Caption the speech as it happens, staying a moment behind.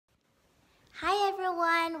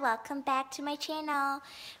everyone, welcome back to my channel.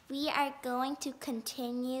 We are going to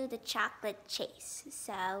continue the chocolate chase,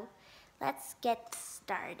 so let's get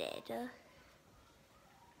started.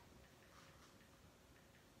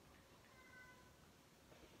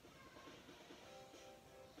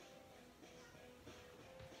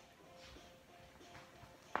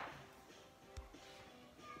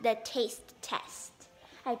 The taste test.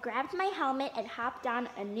 I grabbed my helmet and hopped on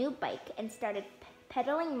a new bike and started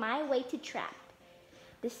pedaling my way to Trap.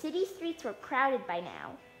 The city streets were crowded by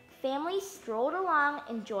now. Families strolled along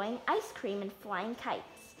enjoying ice cream and flying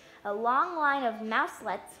kites. A long line of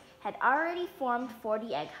mouselets had already formed for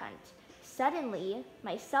the egg hunt. Suddenly,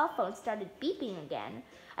 my cell phone started beeping again.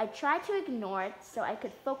 I tried to ignore it so I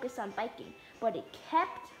could focus on biking, but it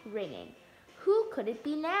kept ringing. Who could it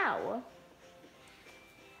be now?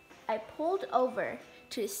 I pulled over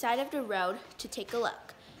to the side of the road to take a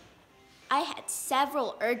look. I had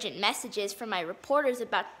several urgent messages from my reporters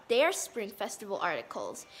about their Spring Festival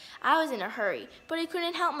articles. I was in a hurry, but I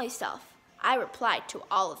couldn't help myself. I replied to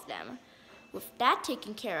all of them. With that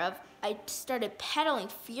taken care of, I started pedaling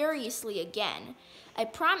furiously again. I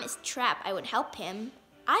promised Trap I would help him.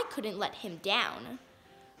 I couldn't let him down.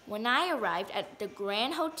 When I arrived at the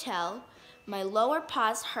Grand Hotel, my lower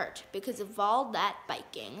paws hurt because of all that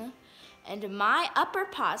biking, and my upper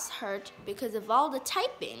paws hurt because of all the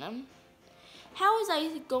typing. How was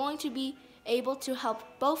I going to be able to help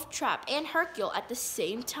both Trap and Hercule at the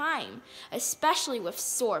same time, especially with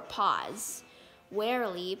sore paws?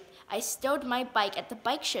 Warily, I stowed my bike at the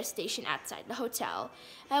bike share station outside the hotel.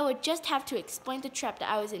 I would just have to explain to Trap that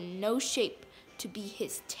I was in no shape to be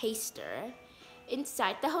his taster.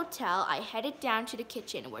 Inside the hotel, I headed down to the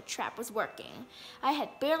kitchen where Trap was working. I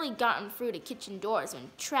had barely gotten through the kitchen doors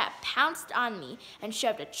when Trap pounced on me and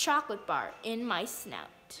shoved a chocolate bar in my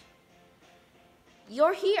snout.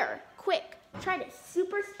 "You're here! Quick, try this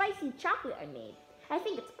super spicy chocolate I made. I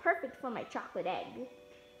think it's perfect for my chocolate egg."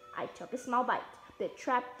 I took a small bite, but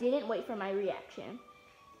Trap didn't wait for my reaction.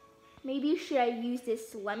 Maybe should I use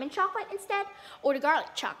this lemon chocolate instead, or the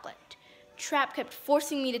garlic chocolate? Trap kept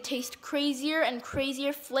forcing me to taste crazier and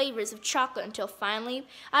crazier flavors of chocolate until finally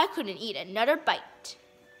I couldn't eat another bite.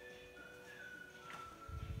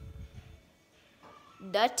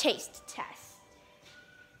 The taste test.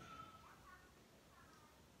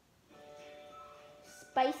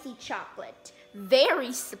 Spicy chocolate,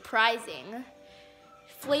 very surprising.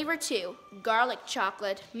 Flavor 2, garlic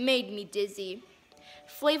chocolate, made me dizzy.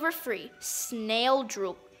 Flavor 3, snail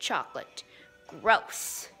drool chocolate,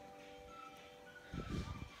 gross.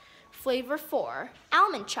 Flavor 4,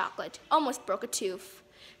 almond chocolate, almost broke a tooth.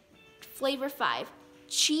 Flavor 5,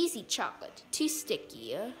 cheesy chocolate, too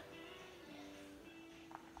sticky.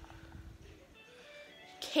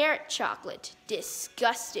 Carrot chocolate,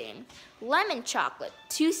 disgusting. Lemon chocolate,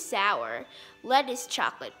 too sour. Lettuce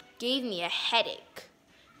chocolate, gave me a headache.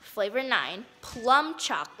 Flavor 9, plum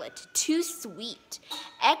chocolate, too sweet.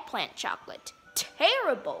 Eggplant chocolate,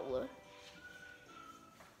 terrible.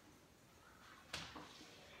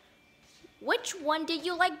 Which one did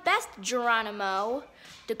you like best, Geronimo?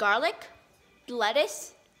 The garlic,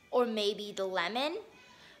 lettuce, or maybe the lemon?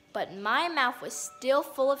 But my mouth was still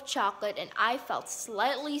full of chocolate and I felt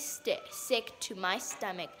slightly sick to my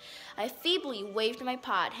stomach. I feebly waved my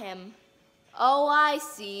paw at him. "Oh, I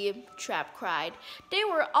see," Trap cried. "They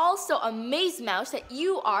were all so amazed, Mouse, that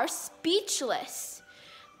you are speechless."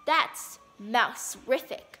 "That's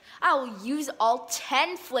mouse-rific. I will use all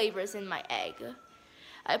 10 flavors in my egg."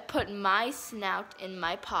 I put my snout in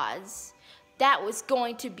my paws. That was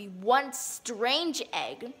going to be one strange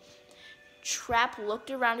egg. Trap looked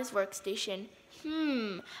around his workstation.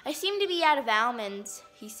 I seem to be out of almonds,"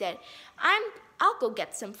 he said. I'll go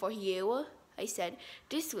get some for you," I said.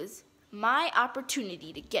 This was my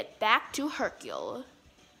opportunity to get back to Hercule.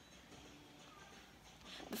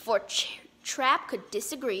 Before Trap could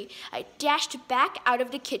disagree, I dashed back out of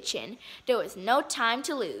the kitchen. There was no time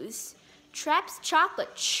to lose. Trap's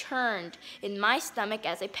chocolate churned in my stomach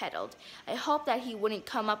as I pedaled. I hoped that he wouldn't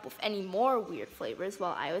come up with any more weird flavors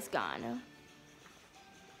while I was gone.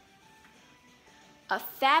 A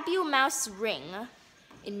Fabu-Mouse ring.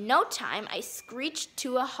 In no time, I screeched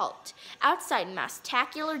to a halt outside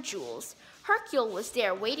Mousetacular Jewels. Hercule was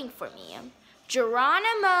there waiting for me.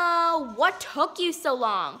 "Geronimo, what took you so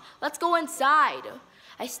long? Let's go inside."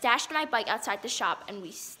 I stashed my bike outside the shop and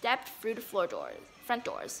we stepped through the front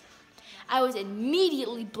doors. I was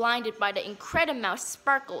immediately blinded by the incredible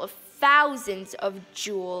sparkle of thousands of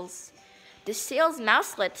jewels. The sales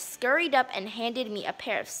mouselet scurried up and handed me a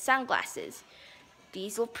pair of sunglasses.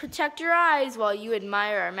 "These will protect your eyes while you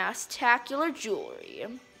admire our mousetacular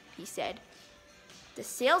jewelry," he said. The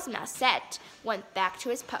sales mousette went back to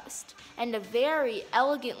his post, and a very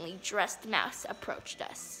elegantly dressed mouse approached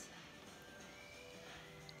us.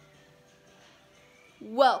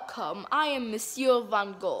 "Welcome, I am Monsieur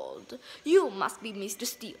Van Gold. You must be Mr.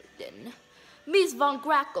 Sitlton. Miss Van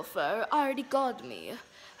Grackelfer already called me.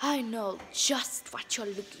 I know just what you're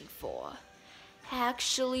looking for.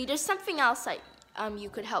 Actually, there's something else you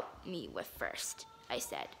could help me with first," I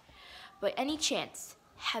said. "By any chance,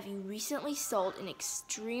 have you recently sold an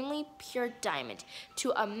extremely pure diamond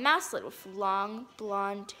to a mouselet with long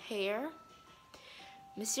blonde hair?"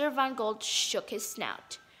 Monsieur Van Gold shook his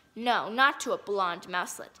snout. "No, not to a blonde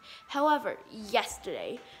mouselet. However,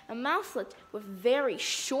 yesterday, a mouselet with very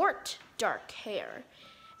short, dark hair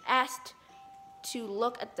asked to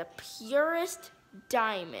look at the purest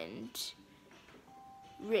diamond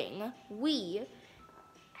ring we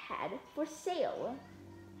had for sale."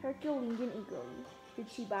 Hercule leaned in eagerly.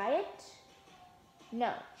 "Did she buy it?"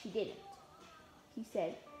 "No, she didn't," he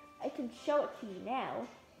said. "I can show it to you now.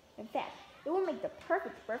 In fact, it will make the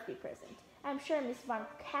perfect birthday present. I'm sure Miss Von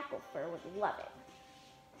Cacklefur would love it."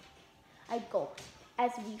 I gulped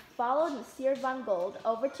as we followed Monsieur Van Gold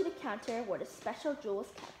over to the counter where the special jewel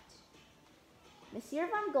was kept. Monsieur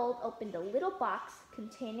Van Gold opened a little box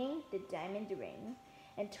containing the diamond ring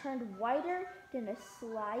and turned whiter than a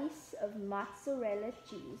slice of mozzarella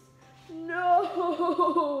cheese.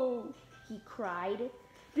 "No!" he cried.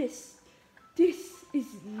 This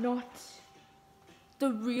is not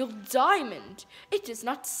the real diamond. It does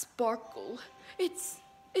not sparkle. It's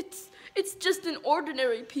just an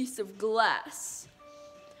ordinary piece of glass."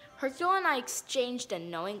 Hercule and I exchanged a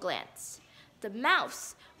knowing glance. "The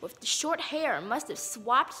mouse with the short hair must have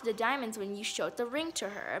swapped the diamonds when you showed the ring to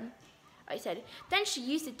her," I said. "Then she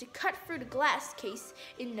used it to cut through the glass case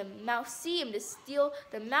in the Mouseum to steal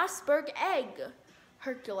the Mouseburg egg,"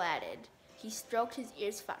 Hercule added. He stroked his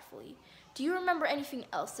ears thoughtfully. "Do you remember anything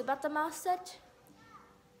else about the mousette?"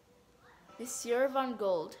 Monsieur Van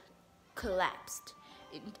Gold collapsed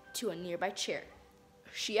into a nearby chair.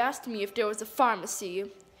 "She asked me if there was a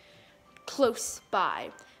pharmacy close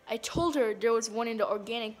by. I told her there was one in the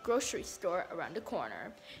organic grocery store around the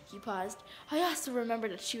corner." He paused. "I also remember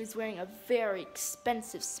that she was wearing a very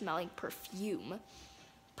expensive smelling perfume."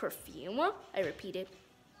 "Perfume?" I repeated.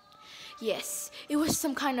 "Yes, it was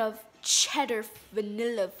some kind of cheddar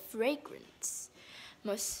vanilla fragrance,"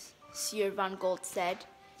 Monsieur Van Gold said.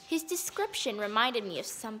 His description reminded me of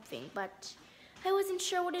something, but I wasn't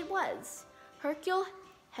sure what it was. Hercule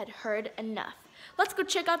had heard enough. "Let's go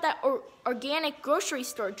check out that organic grocery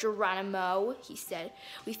store, Geronimo," he said.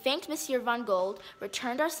 We thanked Monsieur Van Gold,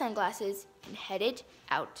 returned our sunglasses, and headed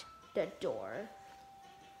out the door.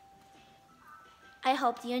 I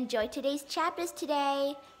hope you enjoyed today's chapters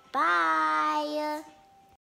today. Bye!